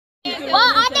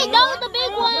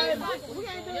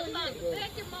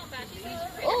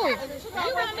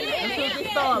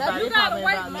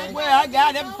Well, I got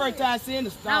it. That's the first time seeing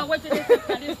the star. Now, wait till this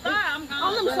star. I'm gone.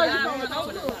 Oh, let me show you.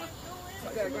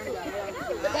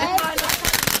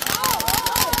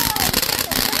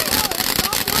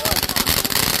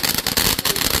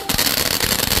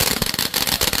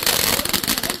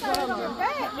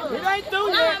 It ain't through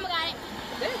yet.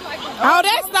 Oh,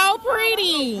 that's so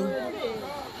pretty.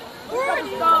 I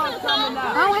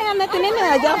don't have nothing in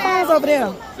there. Your phone's over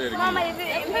there. Mama, is it in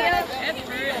here?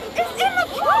 It's in the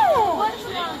phone.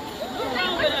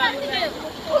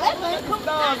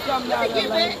 Stars coming out of the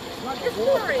lake. It's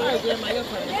pretty.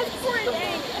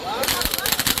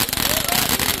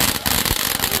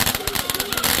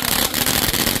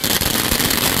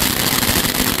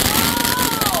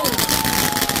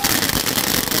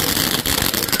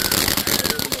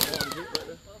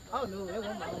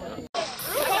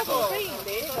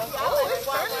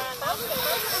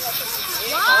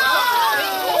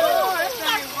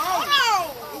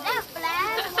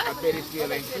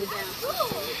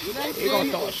 He gonna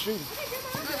start shooting.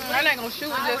 I ain't gonna shoot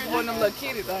just one of them little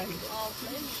kitty things.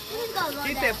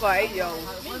 She said for 8-year-olds.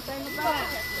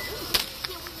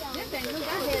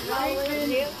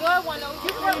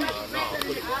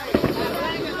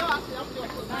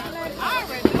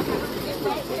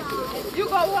 You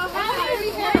go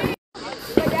high.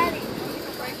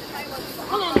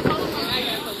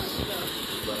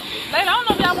 Later, I don't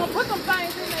know if y'all want to put some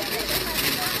things in there.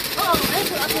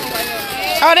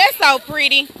 Oh, that's so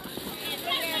pretty.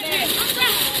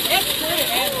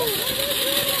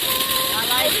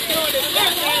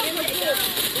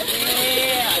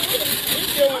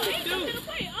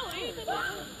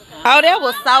 Oh, that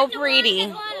was so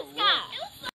pretty.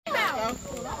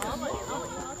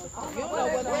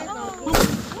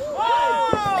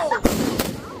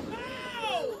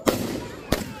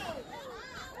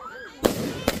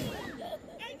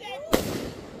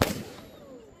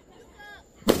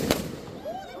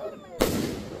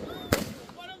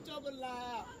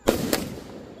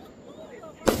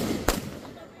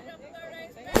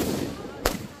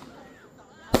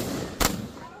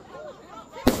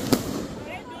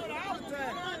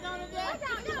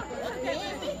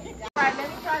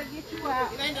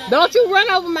 Don't you run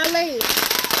over my leg.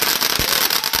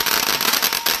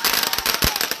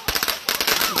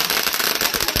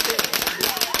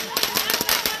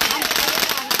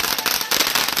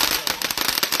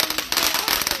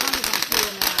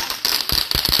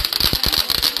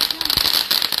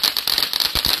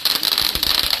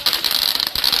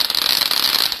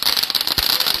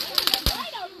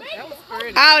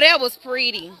 Oh, that was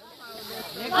pretty.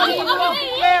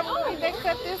 They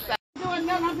cut this out.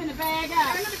 I'm in the bag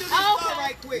out. Oh,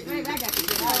 right quick. I got to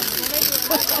get out.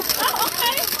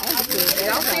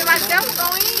 Don't feel like that was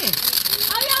going in.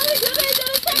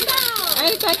 I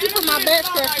ain't thank you for my back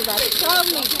scratches. I told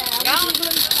me.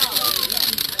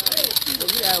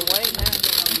 We gotta wait now.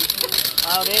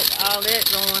 All that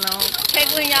going on. Hey,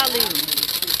 when y'all leaving?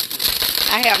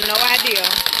 I have no idea.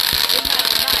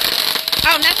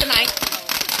 Oh, not tonight.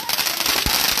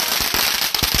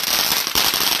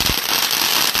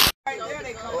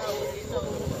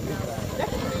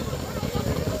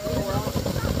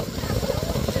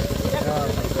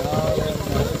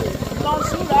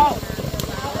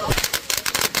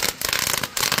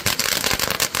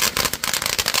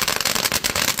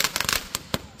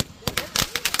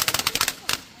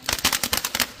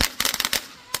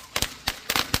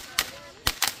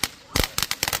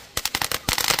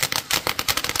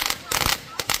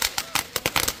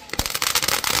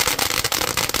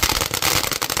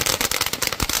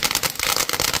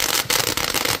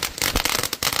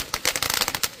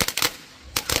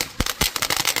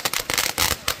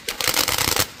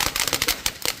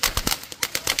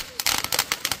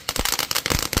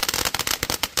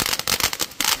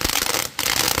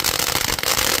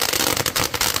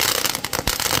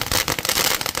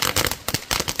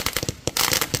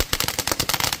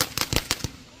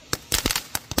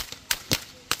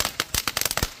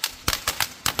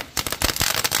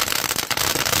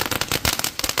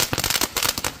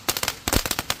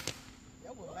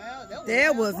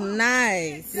 That was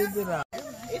nice. Everything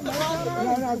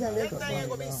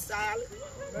will be solid.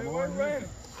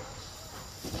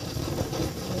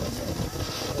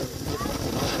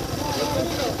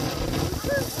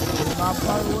 My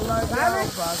father was like that.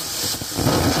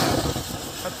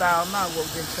 I thought I'm not going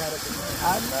to get shot up. I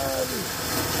love it.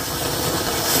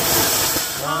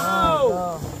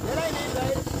 Oh! That ain't it,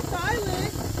 baby.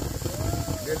 Silent.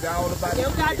 It's all about You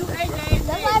gotta do AJ.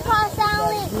 That's why I call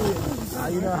silent.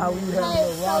 you know how we had a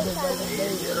little robin back in the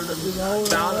day. They're the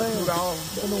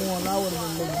one I would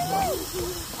have been looking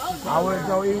for. I wouldn't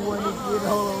go even when he get a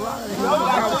hold of robin.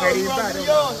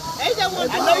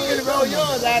 I know you can roll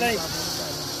yours out, ain't you?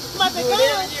 But the gun.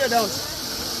 Every year, don't you?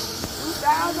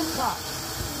 2,000 pops.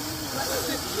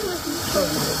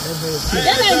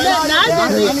 That ain't nothing. I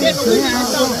just did that.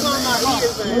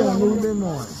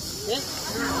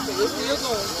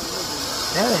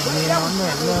 That ain't on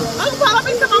that. I'm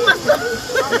probably some of my stuff.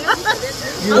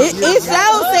 It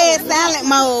sure said silent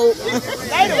mode.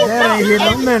 That ain't hitting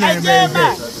no minute, baby.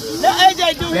 No,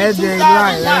 AJ do That Jay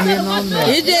Light ain't hitting on that.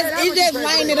 It just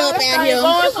lighting it up out here. I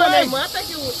think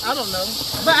it was, I don't know.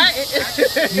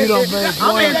 But You don't think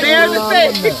I'm embarrassed to say.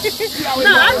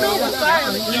 No, I knew it was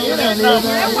silent.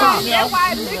 That's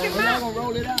why it's sticking out.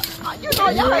 You know,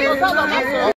 y'all ain't gonna talk about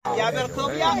that. Y'all better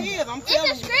cover y'all ears. I'm Is telling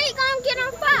the you. street gonna get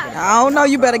on fire? I don't know.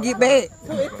 You better get back. It's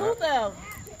 2,000.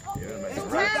 It's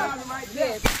 2,000 right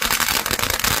there.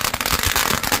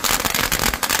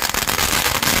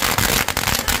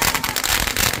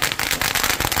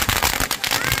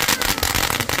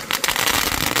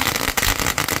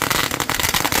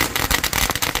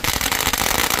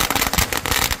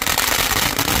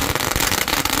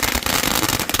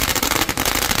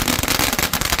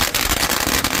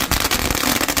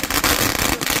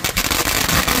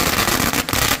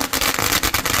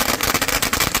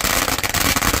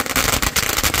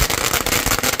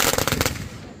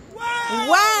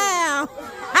 Wow.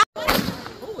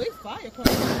 Oh, it's fire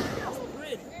coming. That's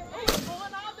pretty. Oh, it's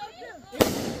going all back there.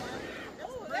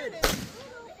 That's pretty.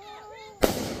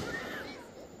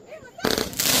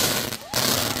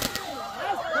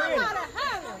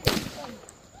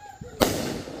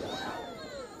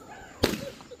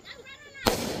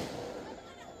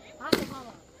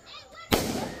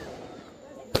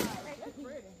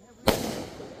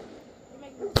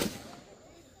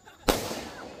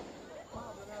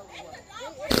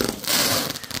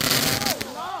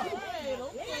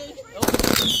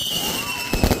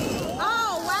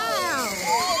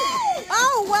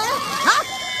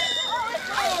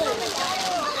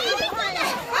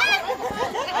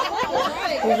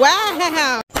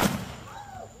 Wow.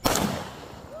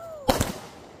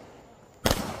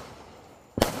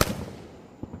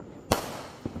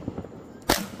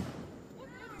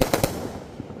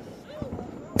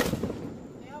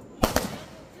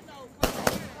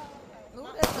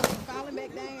 Falling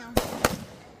back down.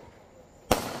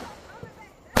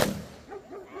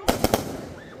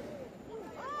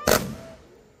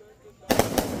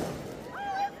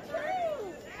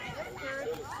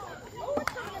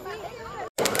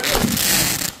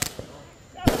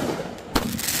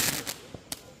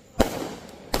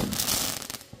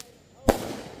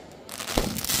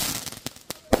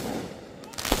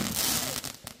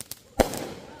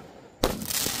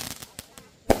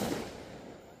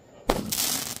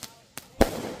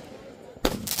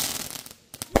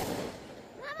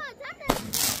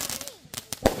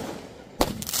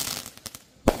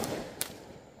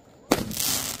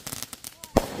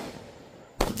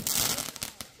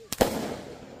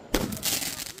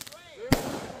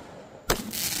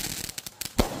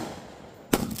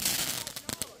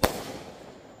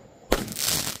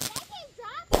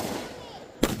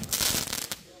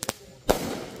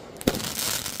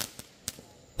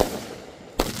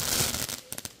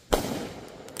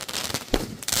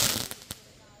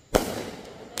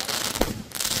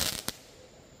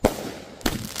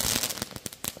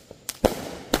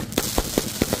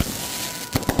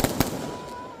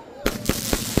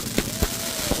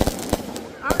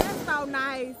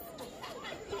 Nice.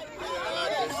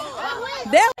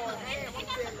 That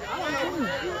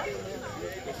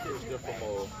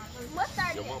What's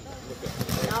that?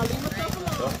 Y'all leave my stuff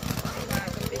alone.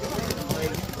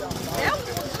 That was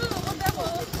good. What that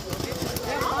was? I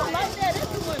don't like that.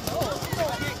 That's too much more.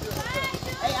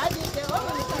 Hey, I did that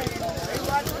other thing.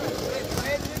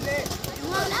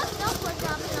 Well, that's no for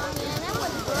dropping on there. That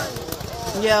was good.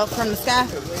 yeah, from the sky.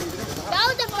 That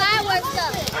was the fireworks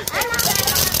stuff.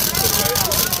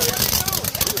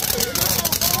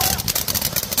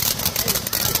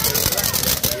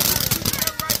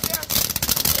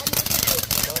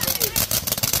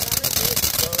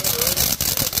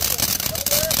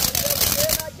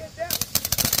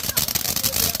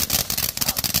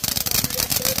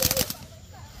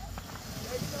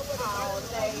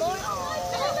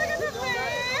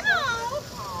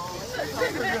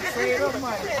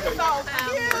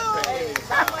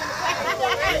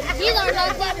 These are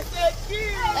not that.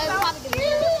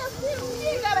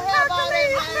 You gotta have all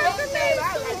that, man.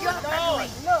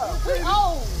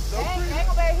 Oh. Okay,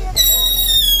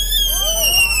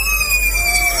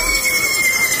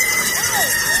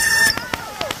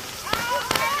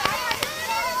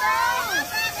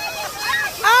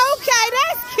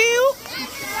 that's cute.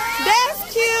 That's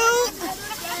cute.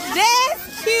 That's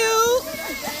cute.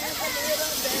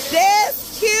 That's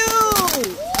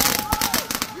cute.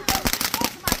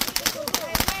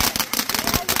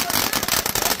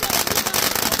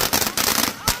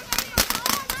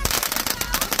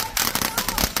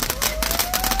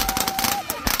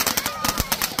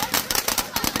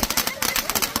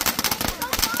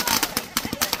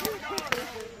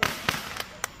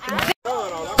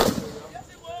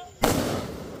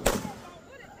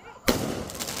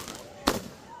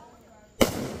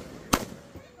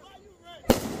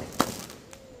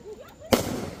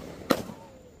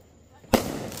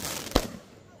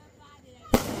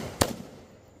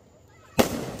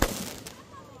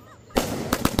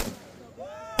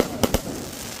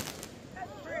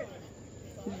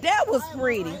 That was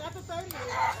pretty.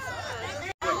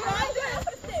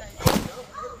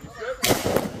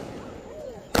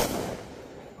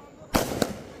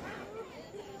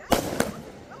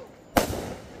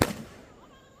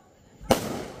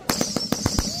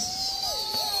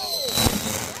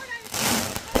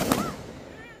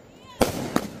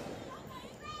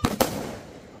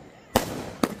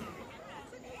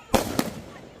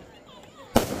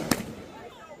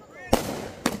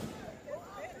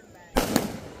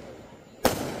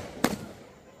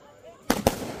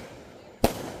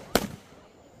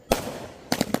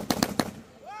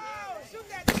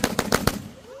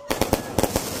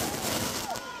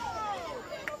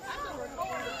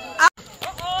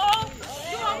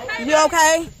 You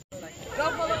okay?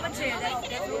 Go pull up a chair.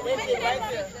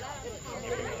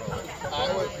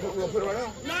 We'll put it right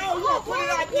now. No, you gonna put it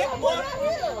out there, boy.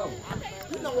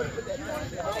 You know what to put that.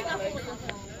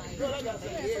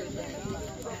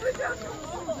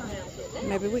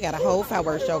 Maybe we got a whole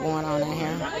fireworks show going on in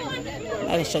here. They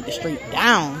done shut the street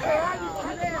down.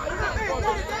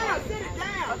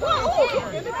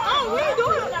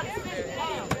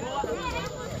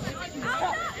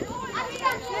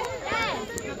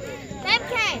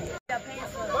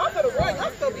 I'm gonna work.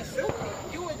 I'm still be shooting.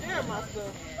 You and Jeremiah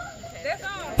stuff. That's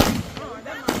all.